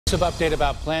Update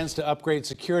about plans to upgrade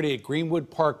security at Greenwood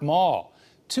Park Mall.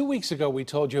 2 weeks ago, we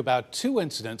told you about two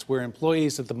incidents where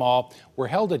employees at the mall were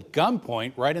held at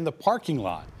gunpoint right in the parking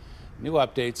lot. New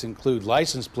updates include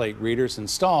license plate readers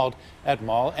installed at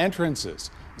mall entrances.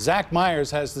 Zach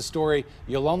Myers has the story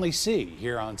you'll only see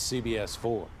here on CBS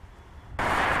 4.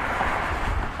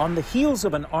 On the heels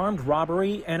of an armed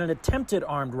robbery and an attempted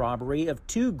armed robbery of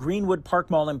two Greenwood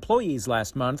Park Mall employees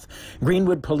last month,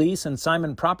 Greenwood Police and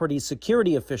Simon Properties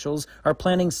security officials are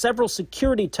planning several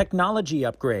security technology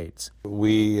upgrades.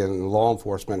 We and law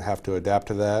enforcement have to adapt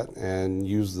to that and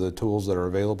use the tools that are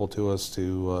available to us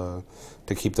to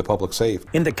keep the public safe.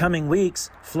 In the coming weeks,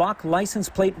 flock license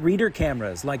plate reader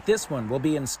cameras like this one will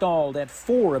be installed at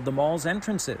 4 of the mall's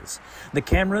entrances. The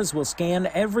cameras will scan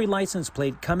every license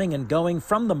plate coming and going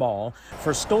from the mall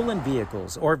for stolen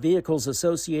vehicles or vehicles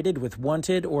associated with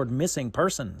wanted or missing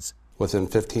persons. Within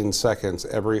 15 seconds,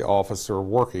 every officer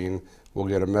working will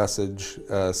get a message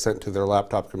sent to their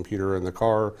laptop computer in the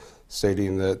car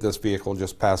stating that this vehicle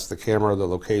just passed the camera, the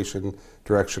location,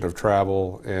 direction of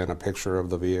travel, and a picture of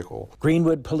the vehicle.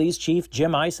 Greenwood Police Chief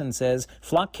Jim Eisen says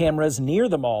flock cameras near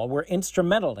the mall were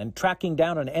instrumental in tracking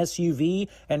down an SUV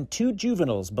and 2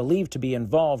 juveniles believed to be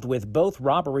involved with both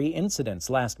robbery incidents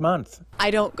last month. I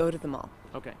don't go to the mall.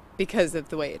 Okay. Because of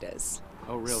the way it is.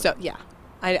 Oh, really? So, yeah.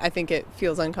 I think it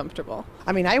feels uncomfortable.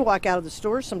 I mean, I walk out of the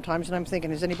store sometimes and I'm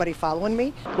thinking, is anybody following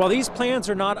me? While these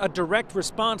plans are not a direct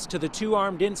response to the 2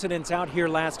 armed incidents out here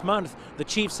last month, the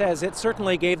chief says it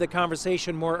certainly gave the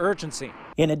conversation more urgency.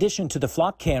 In addition to the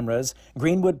flock cameras,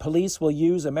 Greenwood Police will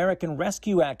use American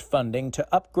Rescue Act funding to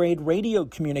upgrade radio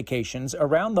communications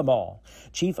around the mall.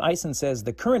 Chief Eisen says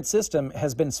the current system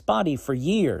has been spotty for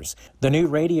years. The new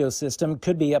radio system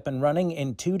could be up and running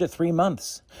in 2 to 3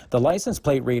 months. The license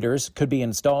plate readers could be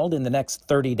installed in the next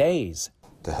 30 days.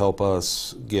 To help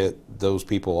us get those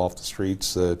people off the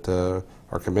streets that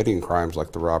are committing crimes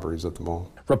like the robberies at the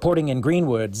mall. Reporting in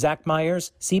Greenwood, Zach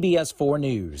Myers, CBS 4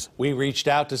 News. We reached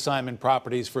out to Simon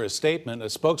Properties for a statement. A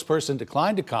spokesperson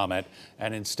declined to comment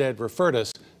and instead referred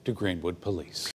us to Greenwood Police.